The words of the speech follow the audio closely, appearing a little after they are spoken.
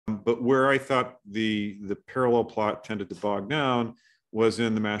But where I thought the parallel plot tended to bog down was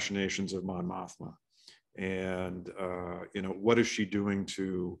in the machinations of Mon Mothma, and you know, what is she doing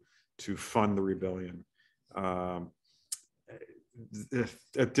to fund the rebellion?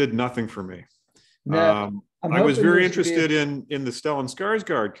 It did nothing for me. No, I was very interested in the Stellan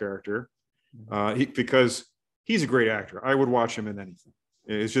Skarsgård character because he's a great actor. I would watch him in anything.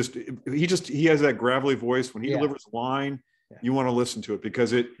 It's just he has that gravelly voice when he delivers a line. Yeah. You want to listen to it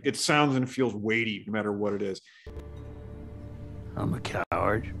because it sounds and feels weighty no matter what it is. I'm a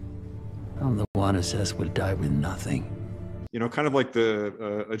coward. I'm the one who says we'll die with nothing. You know, kind of like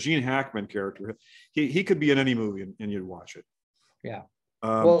a Gene Hackman character. He could be in any movie and you'd watch it. Yeah.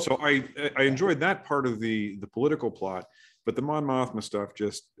 So I enjoyed that part of the political plot, but the Mon Mothma stuff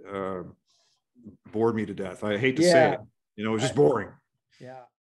just bored me to death. I hate to say it. You know, it was just boring. Yeah.